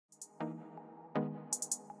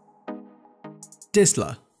Tesla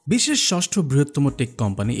বিশ্বের ষষ্ঠ বৃহত্তম টেক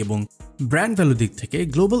কোম্পানি এবং ব্র্যান্ড ভ্যালু দিক থেকে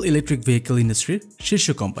গ্লোবাল ইলেকট্রিক ভেহিকল ইন্ডাস্ট্রির শীর্ষ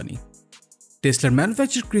কোম্পানি। টেসলার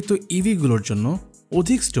ম্যানুফ্যাকচারকৃত ইভিগুলোর জন্য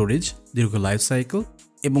অধিক স্টোরেজ, দীর্ঘ লাইফ সাইকেল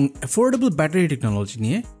এবং অ্যাফোর্ডেবল ব্যাটারি টেকনোলজি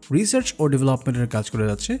নিয়ে রিসার্চ ও ডেভেলপমেন্টের কাজ করে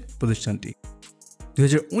যাচ্ছে প্রতিষ্ঠানটি।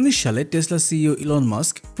 2019 সালে টেসলা সিইও ইলন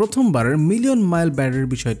মাস্ক প্রথমবারের মিলিয়ন মাইল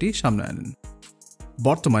ব্যাটারির বিষয়টি সামনে আনেন।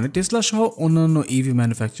 বর্তমানে টেসলা সহ অন্যান্য ইভি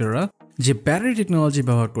ম্যানুফ্যাকচারাররা যে ব্যাটারি টেকনোলজি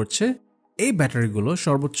ব্যবহার করছে, এই ব্যাটারিগুলো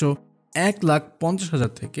সর্বোচ্চ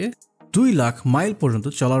 1,50,000 থেকে 2 লাখ মাইল পর্যন্ত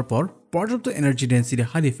চলার পর পর্যাপ্ত এনার্জি ডেন্সিটি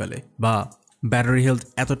হারিয়ে ফেলে বা ব্যাটারি হেলথ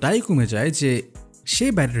এতটাই কমে যায় যে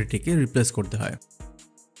সেই ব্যাটারিটিকে রিপ্লেস করতে হয়।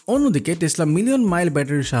 অন্যদিকে টেসলা মিলিয়ন মাইল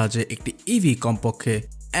ব্যাটারির সাহায্যে একটি ইভি কমপক্ষে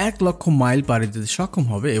 1 লক্ষ মাইল পাড়ি দিতে সক্ষম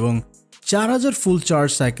হবে এবং 4000 ফুল চার্জ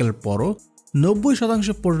সাইকেলের পরও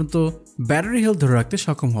 90% পর্যন্ত ব্যাটারি হেলথ ধরে রাখতে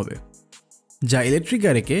সক্ষম হবে, যা ইলেকট্রিক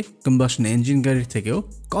গাড়িকে কম্বাসন ইঞ্জিন গাড়ির থেকেও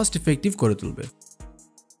কস্ট ইফেক্টিভ করে তুলবে।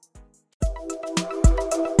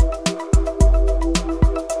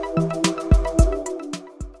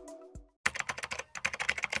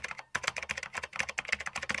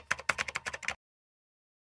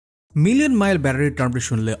 মিলিয়ন মাইল ব্যাটারির টার্মটি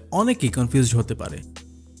শুনলে অনেকেই কনফিউজড হতে পারে।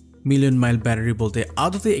 মিলিয়ন মাইল ব্যাটারি বলতে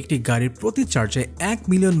আদতে একটি গাড়ির প্রতি চার্জে 1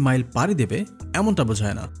 মিলিয়ন মাইল পাড়ি দেবে এমনটা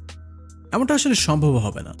বোঝায় না। এমনটা আসলে সম্ভব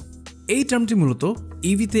হবে না। এই টার্মটি মূলত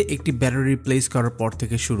ইভিতে একটি ব্যাটারি প্লেস করার পর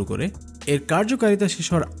থেকে শুরু করে এর কার্যকারিতা শেষ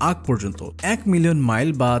হওয়ার আগ পর্যন্ত 1 মিলিয়ন মাইল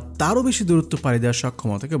বা তারও বেশি দূরত্ব পাড়ি দেওয়ার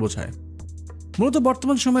সক্ষমতাকে বোঝায়। মূলত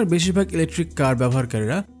বর্তমান সময়ের বেশিরভাগ ইলেকট্রিক কার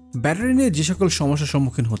ব্যবহারকারীরা ব্যাটারি নিয়ে যে সকল সমস্যার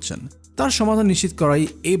সম্মুখীন হচ্ছেন তার সমাধান নিশ্চিত করাই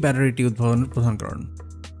এই ব্যাটারিটি উদ্ভাবনের প্রধান কারণ।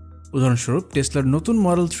 উদাহরণস্বরূপ, টেসলার নতুন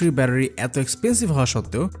মডেল 3 ব্যাটারি এত এক্সপেন্সিভ হওয়া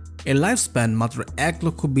সত্ত্বেও এর লাইফ স্প্যান মাত্র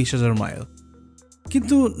 1,20,000 মাইল।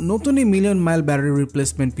 কিন্তু নতুন এই মিলিয়ন মাইল ব্যাটারি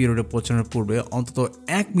রিপ্লেসমেন্ট পিরিয়ডে পৌঁছানোর পূর্বে অন্তত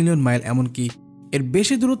 1 মিলিয়ন মাইল এমনকি এর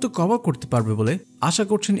বেশি দূরত্ব কভার করতে পারবে বলে আশা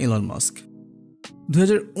করছেন ইলন মাস্ক।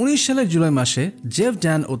 2019 সালের জুলাই মাসে জেফ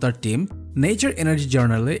ড্যান ও তার টিম নেচার এনার্জি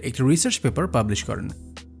জার্নালে একটি রিসার্চ পেপার পাবলিশ করেন।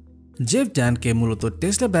 জেফ ড্যানকে মূলত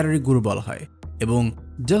টেসলা ব্যাটারি গুরু বলা হয় এবং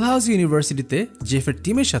ডেলহাউসি ইউনিভার্সিটিতে জেফের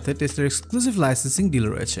টিমের সাথে টেসলার এক্সক্লুসিভ লাইসেন্সিং ডিল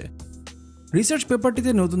রয়েছে। রিসার্চ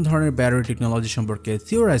পেপারটিতে নতুন ধরনের ব্যাটারি টেকনোলজি সম্পর্কে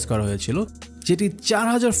থিওরাইজ করা হয়েছিল, যেটি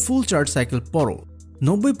 4000 ফুল চার্জ সাইকেল পরও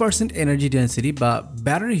 90% এনার্জি ডেন্সিটি বা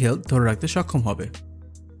ব্যাটারি হেলথ ধরে রাখতে সক্ষম হবে।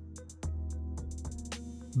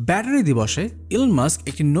 ব্যাটারি দিবসে ইলন মাস্ক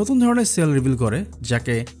একটি নতুন ধরনের সেল রিভিল করে,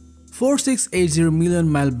 যাকে 4680 মিলিয়ন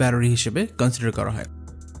মাইল ব্যাটারি হিসেবে কনসিডার করা হয়।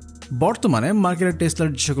 বর্তমানে মার্কেটে টেসলার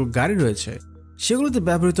যে সকল গাড়ি রয়েছে সেগুলোতে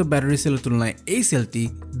ব্যবহৃত ব্যাটারি সেলের তুলনায় এই সেলটি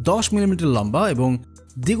 10 মিলিমিটার লম্বা এবং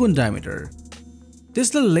দ্বিগুণ diameter.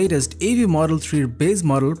 টেসলার latest EV model 3 base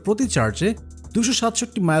model প্রতি চার্জে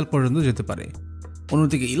 267 মাইল পর্যন্ত যেতে পারে।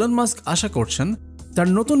 অন্যদিকে ইলন মাস্ক আশা করছেন তার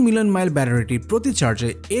নতুন মিলিয়ন মাইল ব্যাটারিটি প্রতি চার্জে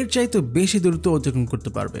এর চাইতে বেশি দূরত্ব অতিক্রম করতে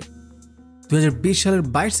পারবে। 2020 সালের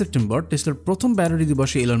 22 সেপ্টেম্বর টেসলার প্রথম ব্যাটারি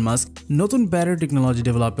দিবসে ইলন মাস্ক নতুন ব্যাটারি টেকনোলজি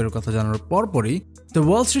ডেভেলপের কথা জানানোর পরপরই দ্য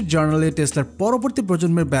ওয়াল স্ট্রিট জার্নালে টেসলার পরবর্তী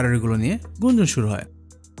প্রজন্মের ব্যাটারিগুলো নিয়ে গুঞ্জন শুরু হয়।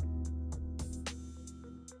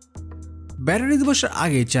 ব্যাটারি দিবসের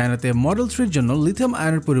আগে চায়নাতে মডেল 3 জন্য লিথিয়াম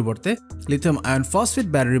আয়নের পরিবর্তে lithium ion phosphate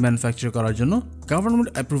battery manufacture করার জন্য গভর্নমেন্ট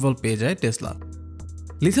অ্যাপ্রুভাল পেয়ে যায় টেসলা।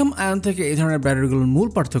 লিথিয়াম আয়ন থেকে এই ধরনের ব্যাটারিগুলোর মূল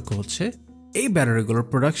পার্থক্য হচ্ছে এই ব্যাটারিগুলোর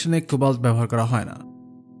প্রোডাকশনে কোবাল্ট ব্যবহার করা হয় না।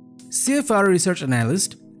 সিএফআর রিসার্চ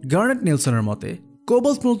অ্যানালিস্ট গার্নেট নিলসনের মতে,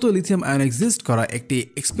 কোবাল্ট মূলত লিথিয়াম আয়ন এক্সিস্ট করা একটি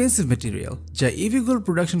এক্সপেন্সিভ ম্যাটেরিয়াল, যা ইভিগুলোর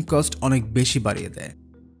প্রোডাকশন কস্ট অনেক বেশি বাড়িয়ে দেয়।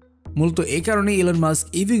 মূলত এই কারণে ইলন মাস্ক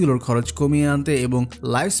ইভিগুলোর খরচ কমিয়ে আনতে এবং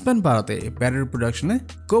লাইফ স্প্যান বাড়াতে ব্যাটারি প্রোডাকশনে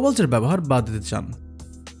কোবাল্টের ব্যবহার বাদ দিতে চান।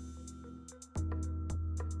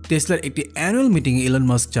 টেসলার একটি অ্যানুয়াল মিটিংয়ে ইলন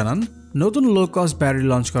মাস্ক জানান, নতুন লো কস্ট ব্যাটারি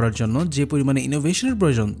লঞ্চ করার জন্য যে পরিমাণে ইনোভেশনের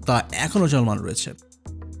প্রয়োজন তা এখনও চলমান রয়েছে।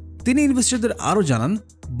 তিনি ইনভেস্টরদের আরও জানান,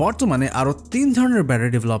 বর্তমানে আরও 3 ধরনের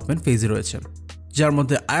ব্যাটারি ডেভেলপমেন্ট ফেজে রয়েছে, যার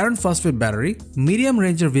মধ্যে আয়রন ফসফেট ব্যাটারি, মিডিয়াম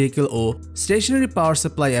রেঞ্জের ভেহিকেল ও স্টেশনারি পাওয়ার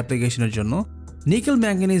সাপ্লাই অ্যাপ্লিকেশনের জন্য, nickel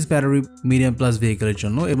manganese battery medium plus ভেহিকেলের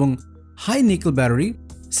জন্য এবং হাই নিকেল ব্যাটারি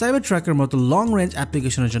সাইবার ট্রাকের মতো লং রেঞ্জ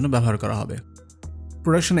অ্যাপ্লিকেশনের জন্য ব্যবহার করা হবে।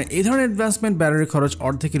 প্রোডাকশনে এই ধরনের অ্যাডভান্সমেন্ট ব্যাটারির খরচ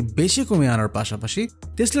অর্ধেকের বেশি কমিয়ে আনার পাশাপাশি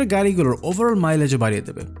টেসলার গাড়িগুলোর ওভারঅল মাইলেজও বাড়িয়ে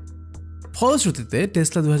দেবে। ফলশ্রুতিতে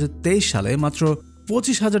টেসলা 2023 সালে মাত্র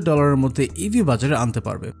 $25,000 মধ্যে ইভি বাজারে আনতে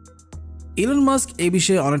পারবে। ইলন মাস্ক এই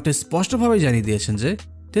বিষয়ে অনেকটা স্পষ্টভাবে জানিয়ে দিয়েছেন যে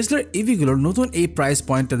টেসলার ইভিগুলোর নতুন এই প্রাইস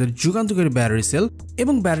পয়েন্ট তাদের যুগান্তকারী ব্যাটারি সেল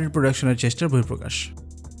এবং ব্যাটারি প্রোডাকশনের চেষ্টার বহিঃপ্রকাশ।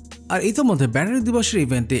 আর ইতিমধ্যে ব্যাটারি দিবসের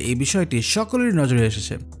ইভেন্টে এই বিষয়টি সকলেরই নজরে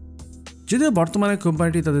এসেছে। যদিও বর্তমানে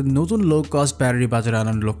কোম্পানিটি তাদের নতুন লো কস্ট ব্যাটারি বাজারে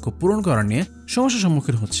আনার লক্ষ্য পূরণ করা নিয়ে সমস্যার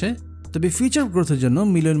সম্মুখীন হচ্ছে, তবে ফিউচার গ্রোথের জন্য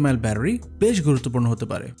মিলিয়ন মাইল ব্যাটারি বেশ গুরুত্বপূর্ণ হতে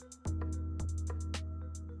পারে।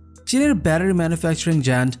 চীনের battery manufacturing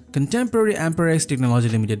giant contemporary অ্যাম্পারেক্স technology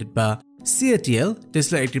limited বা CATL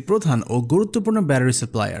টেসলার একটি প্রধান ও গুরুত্বপূর্ণ ব্যাটারি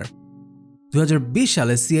সাপ্লায়ার। 2020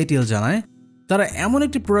 সালে CATL জানায় তারা এমন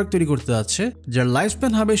একটি প্রোডাক্ট তৈরি করতে যাচ্ছে যার লাইফ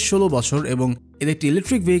স্প্যান হবে 16 বছর এবং এর একটি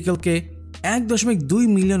ইলেকট্রিক ভেহিকেলকে 1.2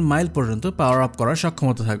 মিলিয়ন মাইল পর্যন্ত পাওয়ার আপ করার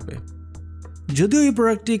সক্ষমতা থাকবে। যদিও এই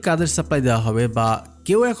প্রোডাক্টটি কাদের সাপ্লাই দেওয়া হবে বা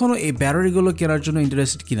কেউ এখনও এই ব্যাটারিগুলো কেনার জন্য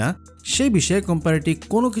ইন্টারেস্টেড কিনা সেই বিষয়ে কোম্পানিটি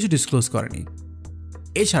কোনো কিছু ডিসক্লোজ করেনি।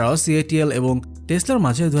 এছাড়াও CATL এবং টেসলার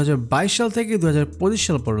মাঝে 2022 সাল থেকে 2025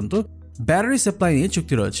 সাল পর্যন্ত ব্যাটারি সাপ্লাই নিয়ে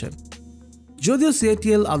চুক্তি রয়েছে। যদিও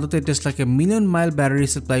CATL আদতে টেসলাকে মিলিয়ন মাইল ব্যাটারি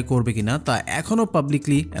সাপ্লাই করবে কিনা তা এখনও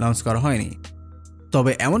পাবলিকলি অ্যানাউন্স করা হয়নি।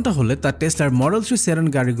 তবে এমনটা হলে তা টেসলার মডেল 3 সেডান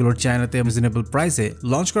গাড়িগুলোর চায়নাতে রিজনেবল প্রাইসে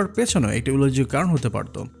লঞ্চ করার পেছনেও একটি উল্লেখযোগ্য কারণ হতে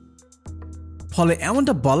পারত। ফলে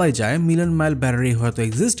এমনটা বলাই যায় মিলিয়ন মাইল ব্যাটারি হয়তো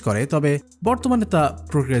এক্সিস্ট করে, তবে বর্তমানে তা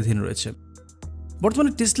প্রক্রিয়াধীন রয়েছে।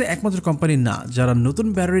 বর্তমানে টেসলা একমাত্র কোম্পানি না যারা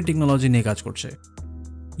নতুন ব্যাটারি টেকনোলজি নিয়ে কাজ করছে।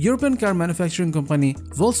 ইউরোপিয়ান কার ম্যানুফ্যাকচারিং কোম্পানি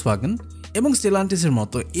ভলক্সওয়াগন এবং স্টেলান্টিসের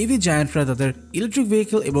মতো ইভি জায়ান্টরা তাদের ইলেকট্রিক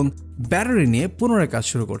ভেহিকেল এবং ব্যাটারি নিয়ে পুনরায় কাজ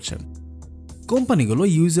শুরু করছে। কোম্পানিগুলো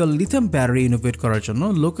ইউজুয়াল লিথিয়াম ব্যাটারি ইনোভেট করার জন্য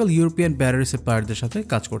লোকাল ইউরোপিয়ান ব্যাটারি সাপ্লায়ারদের সাথে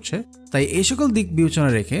কাজ করছে। তাই এই সকল দিক বিবেচনা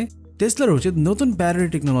রেখে টেসলার উচিত নতুন ব্যাটারি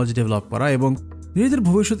টেকনোলজি ডেভেলপ করা এবং নিজেদের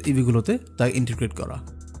ভবিষ্যৎ ইভিগুলোতে তা ইন্টিগ্রেট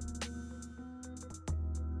করা।